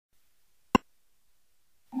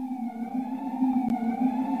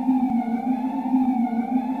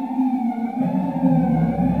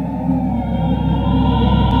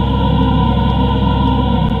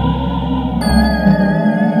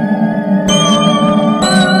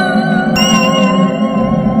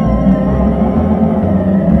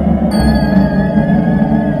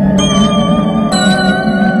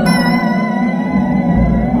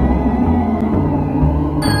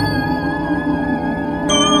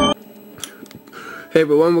Hey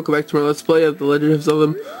everyone, welcome back to my Let's Play of The Legend of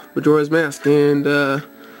Zelda Majora's Mask, and here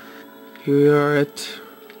we are at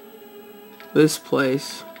this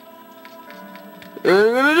place. And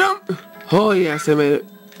I'm gonna jump! Oh yes, I made it.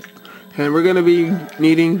 And we're gonna be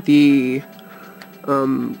needing the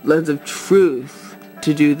Lens of Truth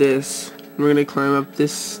to do this. We're gonna climb up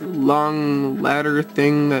this long ladder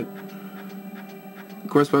thing that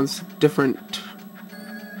corresponds to different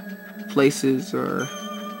places or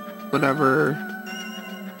whatever.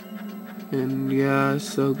 And yeah,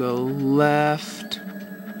 so go left,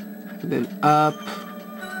 and then up,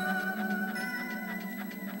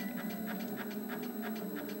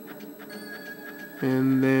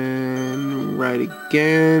 and then right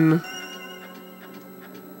again,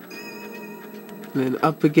 and then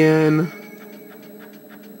up again,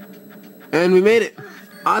 and we made it!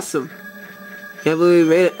 Awesome! Can't believe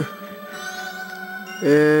we made it!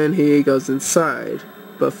 And he goes inside.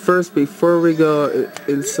 But first, before we go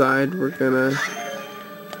inside, we're gonna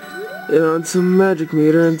get on some magic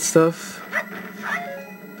meter and stuff.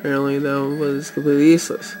 Apparently that was completely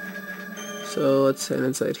useless. So let's head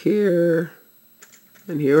inside here.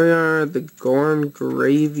 And here we are at the Goron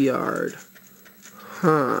Graveyard.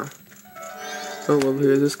 Huh. Oh, well,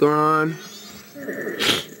 here's this Goron.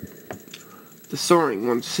 The soaring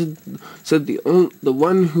one said the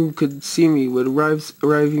one who could see me would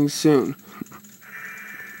arriving soon.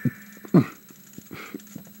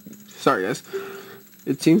 Sorry guys.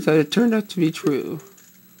 It seems that it turned out to be true.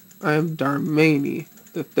 I am Darmani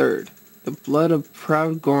the Third. The blood of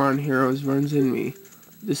proud Goron heroes runs in me.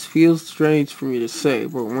 This feels strange for me to say,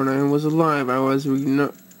 but when I was alive I was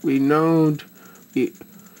renowned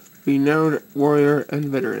warrior and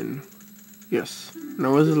veteran. Yes, when I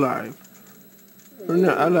was alive. But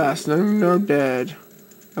alas, I'm now dead.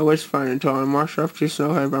 I was fine until I marched off to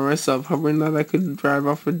Snowhead by myself, hoping that I could drive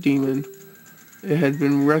off a demon. It had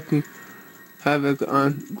been wreaking havoc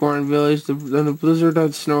on Goron village. Then the blizzard at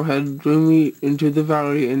Snowhead drew me into the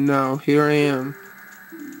valley, and now here I am.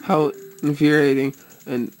 How infuriating!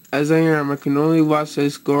 And as I am, I can only watch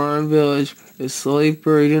as Goron village is slowly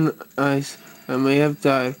buried in ice. I may have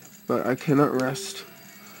died, but I cannot rest.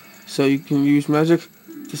 So you can use magic?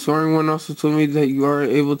 The soaring one also told me that you are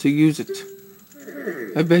able to use it.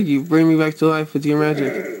 I beg you, bring me back to life with your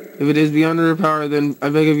magic. If it is beyond your power, then I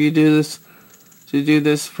beg of you to do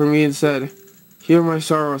this for me instead. Hear my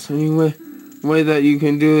sorrows. Any way that you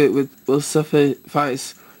can do it will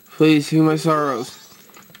suffice. Please hear my sorrows.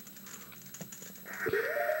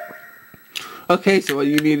 Okay, so what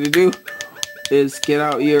you need to do is get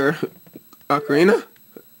out your ocarina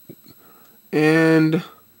and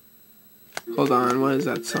hold on. What is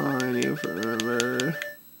that song? I need to remember.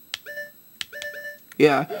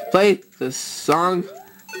 Yeah, play the Song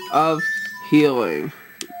of Healing.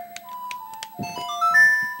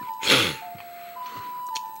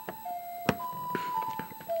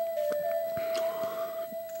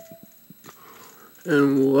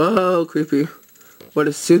 And whoa, creepy. What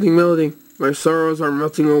a soothing melody. My sorrows are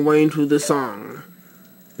melting away into the song.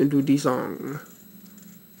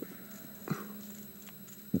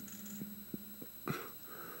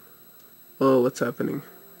 Oh, what's happening?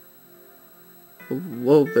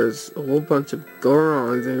 Whoa, there's a whole bunch of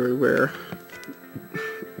Gorons everywhere.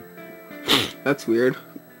 That's weird.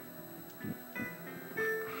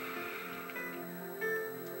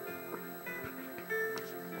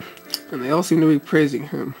 And they all seem to be praising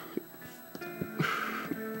him.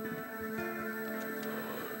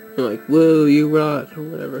 They're like, whoa, you rot, or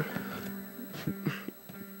whatever.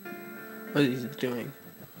 What is he doing?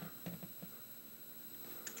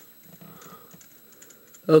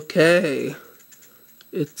 Okay.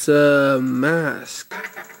 It's a mask.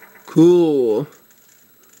 Cool.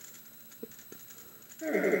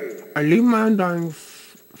 I leave my undying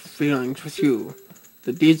feelings with you.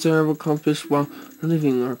 The deeds I have accomplished while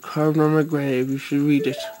living are carved on my grave. You should read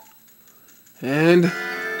it. And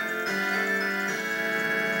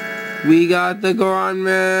we got the Goron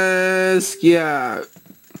mask. Yeah,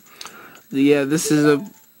 this is a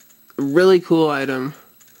really cool item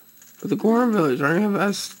for the Goron village. I have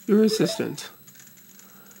asked your assistant.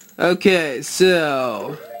 Okay,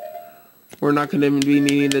 so we're not going to be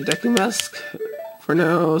needing the decking mask for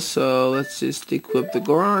now, so let's just equip the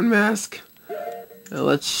Goron mask. Now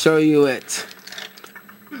let's show you it.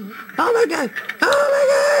 Oh my god! Oh my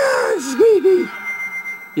god! It's creepy!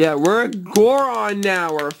 Yeah, we're a Goron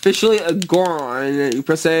now. We're officially a Goron. And then you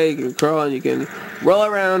press A, you can curl, and you can roll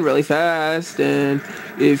around really fast. And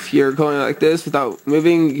if you're going like this without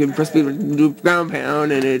moving, you can press B to do ground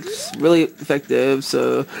pound, and it's really effective.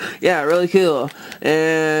 So, yeah, really cool.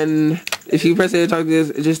 And if you press A to talk to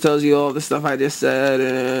this, it just tells you all the stuff I just said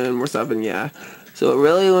and more stuff, and yeah. So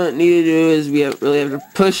really what we need to do is we really have to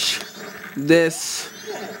push this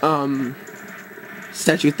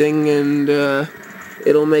statue thing, and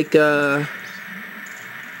it'll make a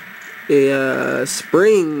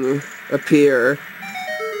spring appear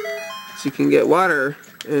so you can get water,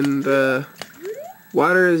 and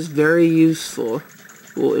water is very useful,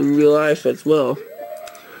 well, in real life as well.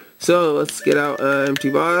 So let's get out an empty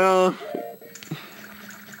bottle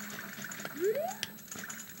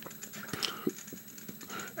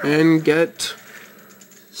and get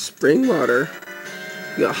spring water.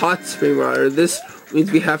 We got hot spring water. This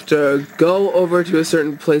means we have to go over to a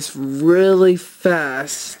certain place really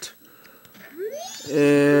fast.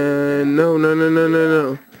 And no,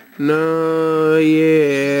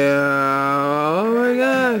 yeah. Oh my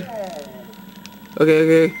god.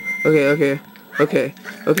 Okay.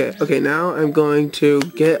 Now I'm going to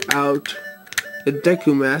get out the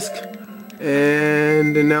Deku mask,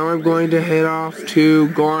 and now I'm going to head off to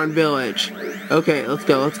Goron Village. Okay, let's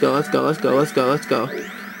go.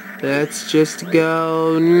 Let's just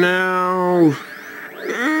go now.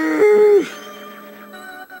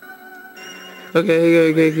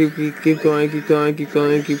 Okay, keep going. I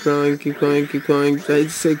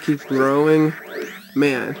just say keep growing.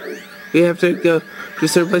 Man, we have to go to a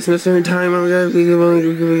certain place in a certain time. Oh my god,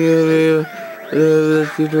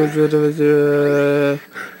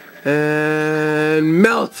 and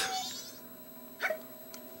melt.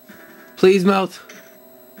 Please melt.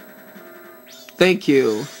 Thank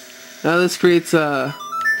you. Now this creates a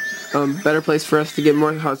better place for us to get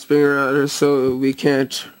more hot spring water, so we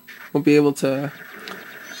won't be able to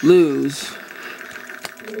lose.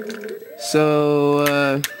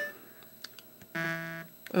 So,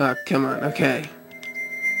 come on, okay.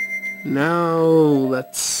 Now,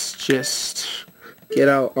 let's just get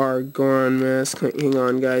out our Goron mask. Hang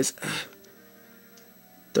on, guys.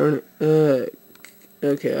 Darn it.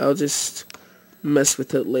 Okay, I'll just mess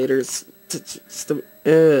with it later.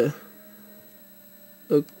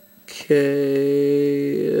 Okay,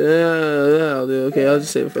 that'll do. Okay, I'll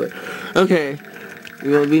just save it for later. Okay, we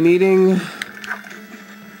will be needing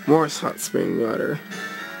more hot spring water.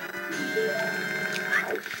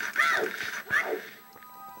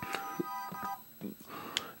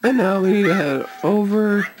 And now we need to head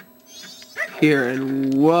over here,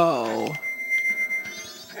 and whoa,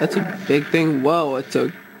 that's a big thing. Whoa, it's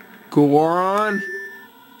a Goron?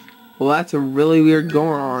 Well, that's a really weird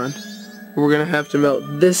Goron. We're gonna have to melt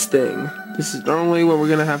this thing. This is normally what we're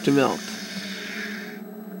gonna have to melt.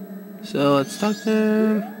 So let's talk to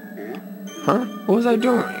him. Huh? What was I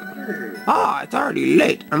doing? Ah, it's already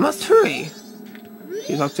late. I must hurry.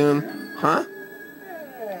 You talk to him. Huh?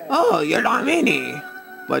 Oh, you're not Mini.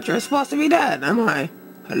 But you're supposed to be dead. Am I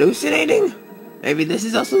hallucinating? Maybe this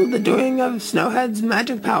is also the doing of Snowhead's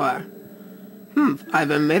magic power. I've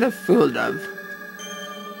been made a fool of.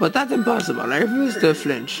 But that's impossible. I refuse to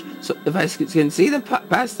flinch. So if I can see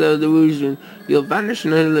past the illusion, you'll vanish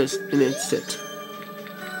in an instant.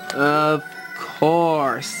 Of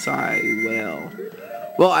course I will.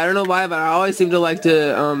 Well, I don't know why, but I always seem to like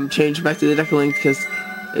to change back to the Deku Link because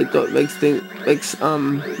it makes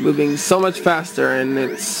moving so much faster, and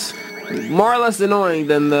it's more or less annoying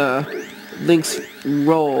than the Link's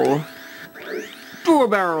roll. Do a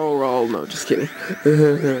barrel roll. No, just kidding.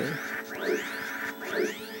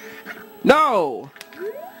 No!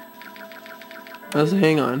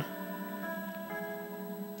 Hang on.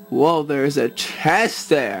 Whoa, there's a chest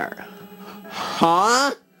there.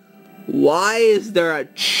 Huh? Why is there a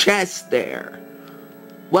chest there?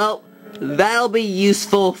 Well, that'll be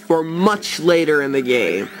useful for much later in the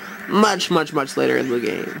game. Much later in the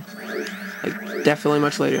game. Like, definitely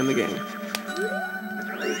much later in the game.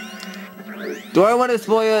 Do I want to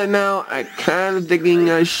spoil it now? I'm kind of thinking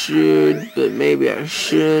I should, but maybe I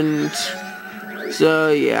shouldn't.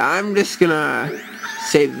 So yeah, I'm just gonna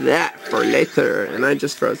save that for later, and I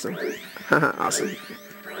just froze them. Haha, awesome.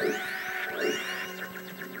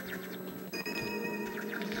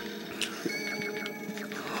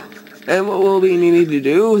 And what we'll be needing to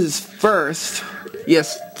do is first,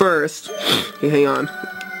 okay, hang on.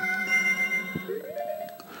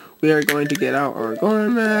 We are going to get out our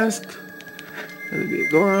Goron mask. That'll be a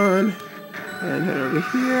Goron. And head over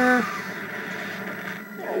here.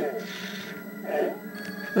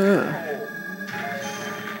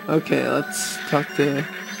 Okay, let's talk to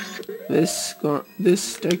this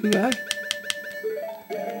sticky guy.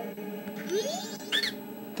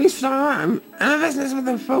 Thanks for stopping by. I'm a business with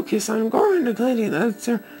a focus on Goron to cleaning. That's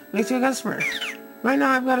makes you a customer. Right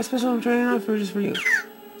now, I've got a special training offer just for you.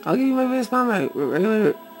 I'll give you my best bomb at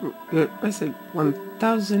regular, I said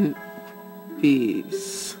 1,000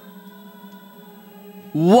 bees.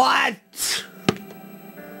 What?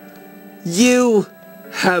 You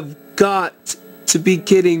have got to be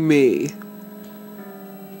kidding me.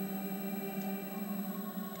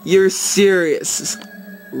 You're serious,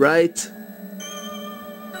 right?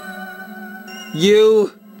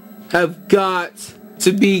 You have got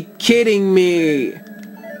to be kidding me.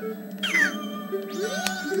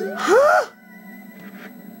 Huh?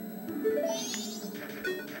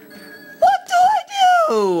 What do I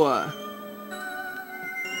do?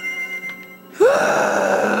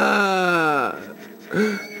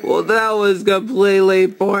 Well, that was completely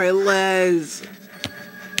pointless.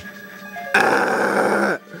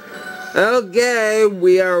 Okay,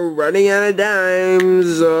 we are running out of time,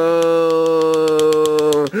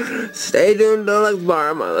 so stay tuned to the next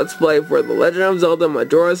part of my Let's Play for The Legend of Zelda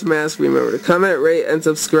Majora's Mask. Remember to comment, rate, and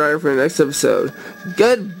subscribe for the next episode.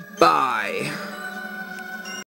 Goodbye.